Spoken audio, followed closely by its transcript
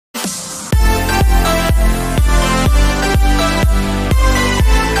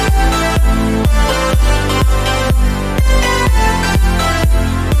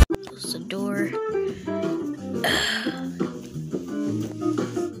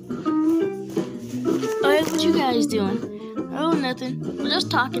What you guys doing? Oh, nothing. We're just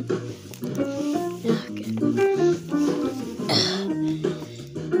talking. Okay.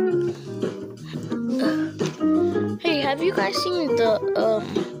 Hey, have you guys seen the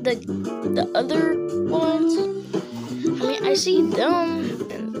other ones? I mean, I see them.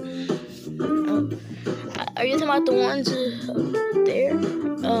 Are you talking about the ones there?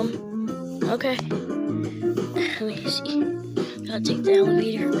 Okay. Let me see. Gotta take the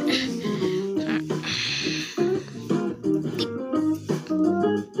elevator.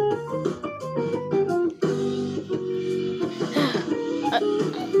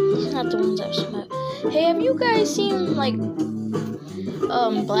 These are not the ones I've seen. Hey, have you guys seen like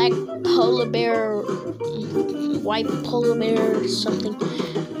black polar bear, white polar bear, or something?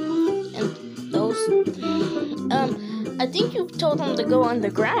 And those. I think you told them to go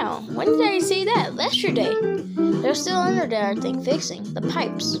underground. When did I say that? Yesterday. They're still under there, I think, fixing the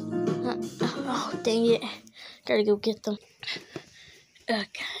pipes. Oh, dang it. Gotta go get them. God.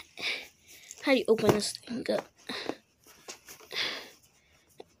 How do you open this thing up?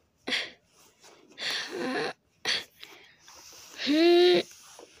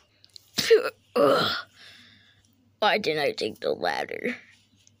 Why didn't I take the ladder?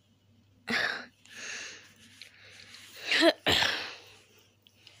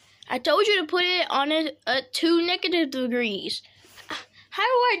 I told you to put it on at 2 negative degrees. How do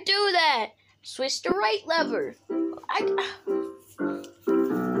I do that? Switch the right lever.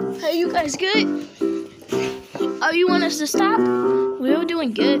 Are you guys good? Oh, you want us to stop? We're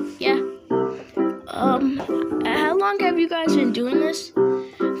doing good, yeah. How long have you guys been doing this?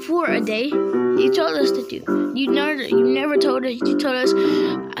 For a day. You told us to do. You never told us. You told us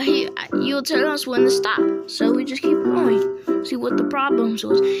you'll tell us when to stop. So we just keep going. See what the problems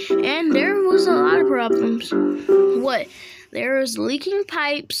was. And there was a lot of problems. What? There was leaking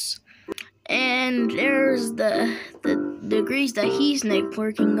pipes, and there's the grease that he's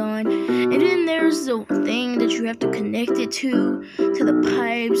working on, and then there's the thing that you have to connect it to the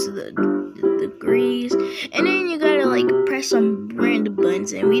pipes, the grease, and then you gotta like press some random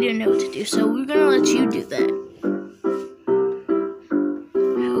buttons, and we didn't know what to do, so we're gonna let you do that.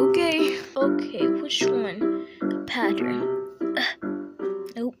 Okay, which one? Pattern.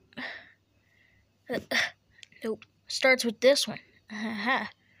 Nope. Nope. Starts with this one.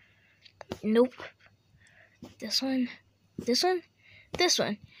 Nope. This one. This one. This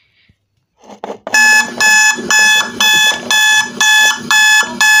one. What's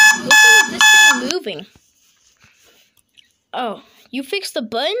up with this thing moving? Oh, you fixed the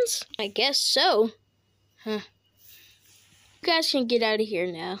buttons? I guess so. Huh. You guys can get out of here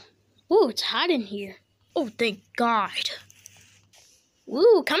now. Ooh, it's hot in here. Oh, thank God.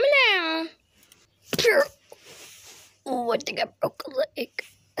 Woo, coming down. Oh, I think I broke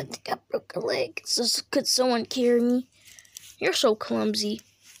a leg. Could someone carry me? You're so clumsy.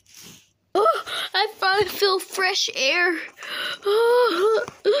 Oh, I finally feel fresh air. Oh,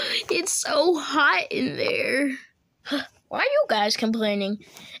 it's so hot in there. Why are you guys complaining?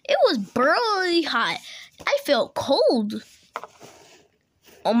 It was barely hot. I felt cold.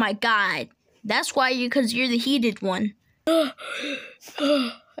 Oh my God. That's why because you're the heated one. I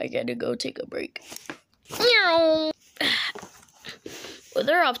gotta go take a break. Well,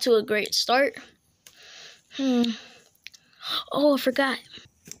 they're off to a great start. Oh, I forgot.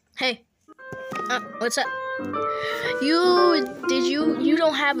 Hey, what's up? You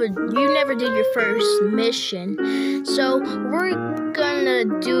never did your first mission, so we're gonna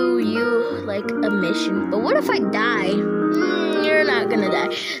do you like a mission. But what if I die? You're not gonna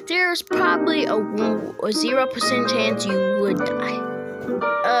die. There's probably a 0% chance you would die.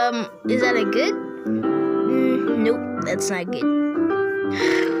 Is that a good? Nope, that's not good.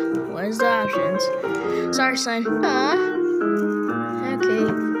 What is the options? Sorry, son. Okay.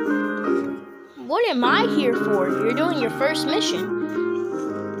 What am I here for? You're doing your first mission.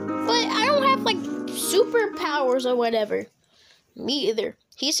 But I don't have, like, superpowers or whatever. Me either.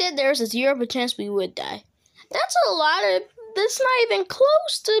 He said there's a 0% chance we would die. That's not even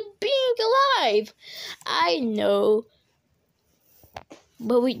close to being alive. I know.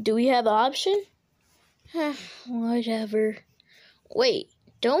 But do we have an option? Whatever. Wait,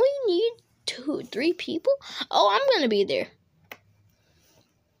 don't we need 3 people? Oh, I'm gonna be there.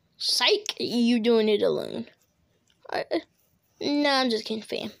 Psych, you doing it alone. No, I'm just kidding,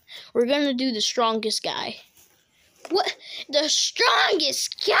 fam. We're gonna do the strongest guy. What? The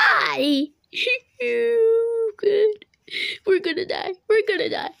strongest guy? Good. We're gonna die.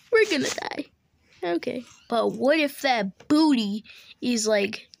 Okay. But what if that booty is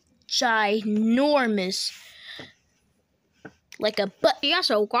like ginormous? Like a butt. Yeah,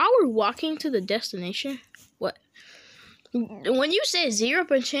 so while we're walking to the destination, What? When you said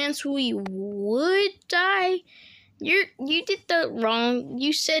 0% chance we would die, you did the wrong.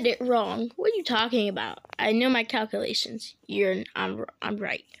 You said it wrong. What are you talking about? I know my calculations. I'm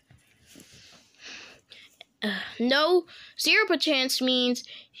right. No, 0% chance means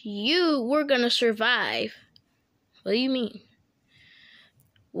we're gonna survive. What do you mean?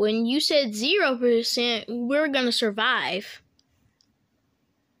 When you said 0%, we're gonna survive.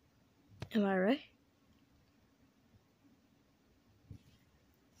 Am I right?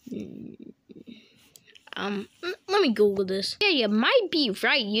 Let me Google this. Yeah, you might be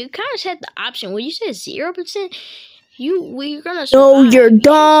right. You kind of said the option. When you said 0%, we're gonna survive. No, you're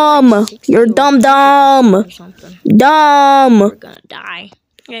dumb. You're dumb. Or something. Dumb. We're gonna die.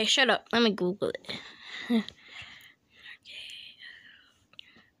 Okay, shut up. Let me Google it.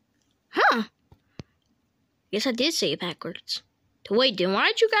 Huh. Guess I did say it backwards. Wait, then why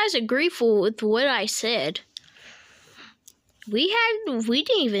did you guys agree with what I said? We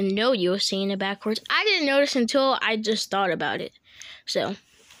didn't even know you were saying it backwards. I didn't notice until I just thought about it. So,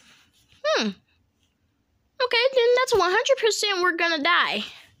 okay, then that's 100% we're gonna die.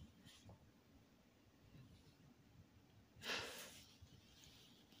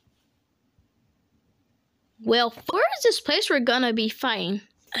 Well, where is this place we're gonna be fighting?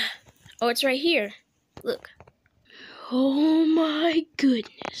 Oh, it's right here. Look. Oh my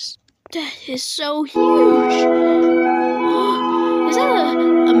goodness. That is so huge. Is that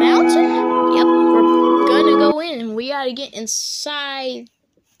a mountain? Yep, we're gonna go in. We gotta get inside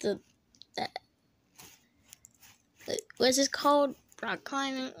what's this called? Rock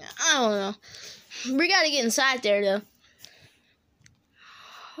climbing? I don't know. We gotta get inside there though.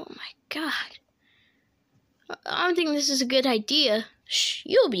 Oh my god. I don't think this is a good idea. Shh,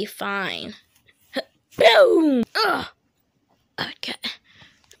 you'll be fine. Boom! Ugh. Okay.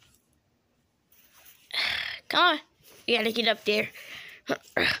 Come on. We gotta get up there.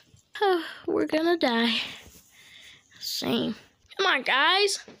 Oh, we're gonna die. Same. Come on,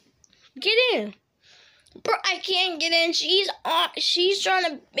 guys. Get in. Bro, I can't get in. She's trying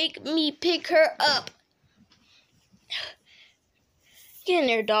to make me pick her up. Get in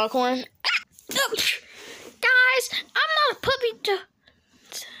there, Doghorn. Oh, guys, I'm not a puppy.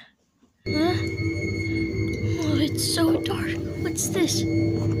 Huh? Oh, it's so dark. What's this?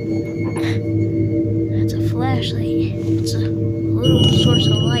 It's a flashlight. It's a little source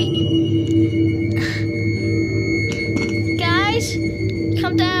of light. Guys,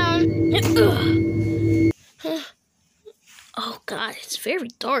 come down. Oh god, it's very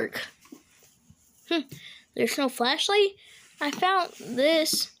dark. There's no flashlight? I found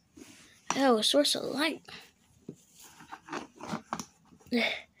this. Oh, a source of light.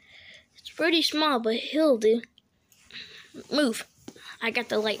 It's pretty small, but it'll do. Move. I got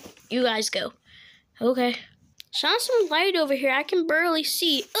the light. You guys go. Okay. Shine some light over here. I can barely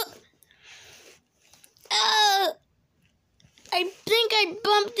see. I think I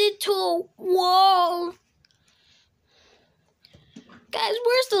bumped into a wall. Guys,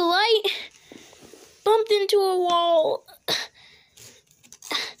 where's the light? Bumped into a wall.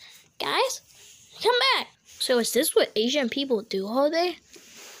 Guys, come back. So is this what Asian people do all day?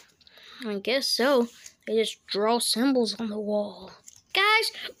 I guess so. They just draw symbols on the wall.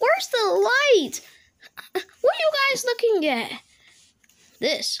 Guys, where's the light? What are you guys looking at?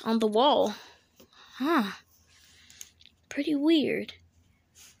 This on the wall. Huh. Pretty weird.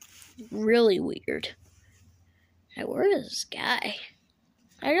 Really weird. Now, where is this guy?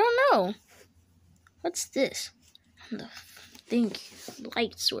 I don't know. What's this? On the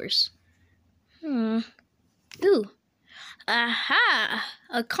light source. Ooh. Aha!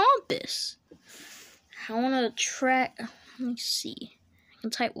 A compass. I want to track. Let me see. I can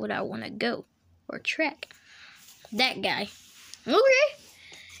type what I want to go or track. That guy. Okay.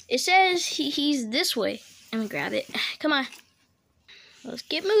 It says he's this way. Let me grab it. Come on. Let's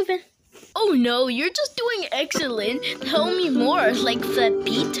get moving. Oh no, you're just doing excellent. Tell me more, like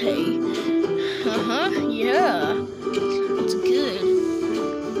Fapite. Yeah. That's good.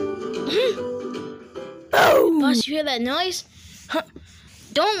 Boss, you hear that noise? Huh.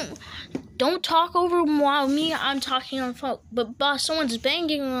 Don't talk over while I'm talking on the phone. But boss, someone's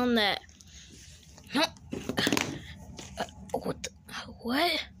banging on that.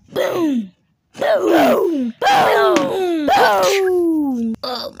 What? Boom! Boom! Boom! Boom!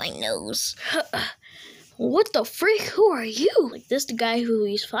 Oh, my nose. What the freak? Who are you? Like, this the guy who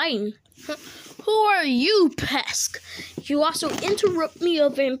he's fighting. Who are you, Pesk? You also interrupt me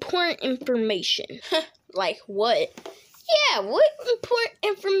of important information. Like what? Yeah, what important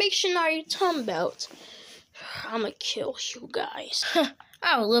information are you talking about? I'ma kill you guys.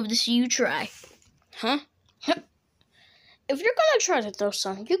 I would love to see you try. Huh? If you're gonna try to throw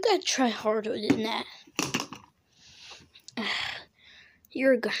something, you gotta try harder than that.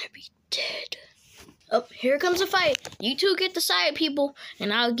 You're gonna be dead. Oh, here comes a fight. You two get the side people,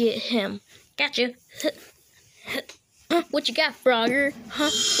 and I'll get him. Gotcha. What you got, Frogger? Huh?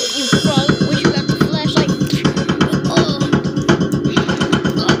 What you frog? What you got the flashlight?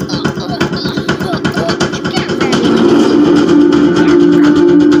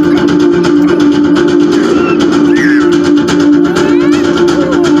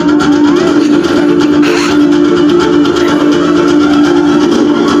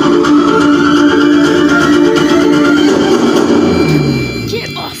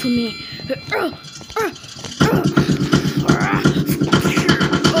 Get off of me!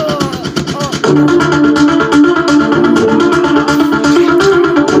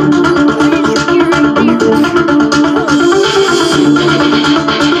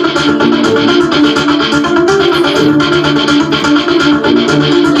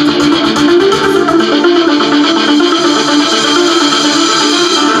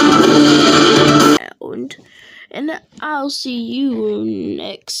 And I'll see you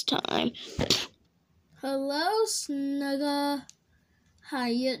next time. Hello, Snugga. How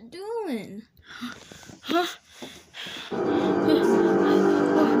you doing? Huh?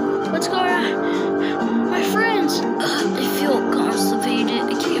 What's going on? My friends! I feel constipated.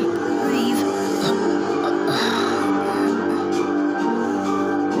 I can't breathe.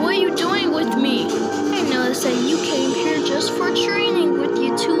 What are you doing with me? I noticed that you came here just for training with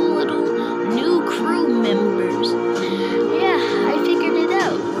your two little new crew members. Yeah, I figured it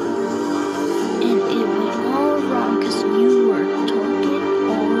out. And it went all wrong because you were talking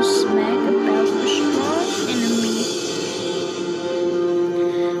all smack about the strong enemy.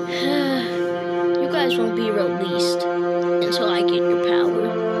 You guys won't be released until I get your power.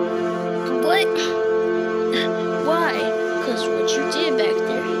 What? Why? Because what you did back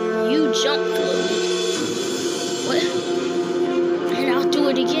there, you jump floated. What? And I'll do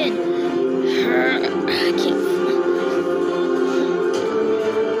it again. I can't.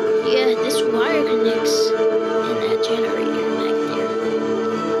 Yeah, this wire connects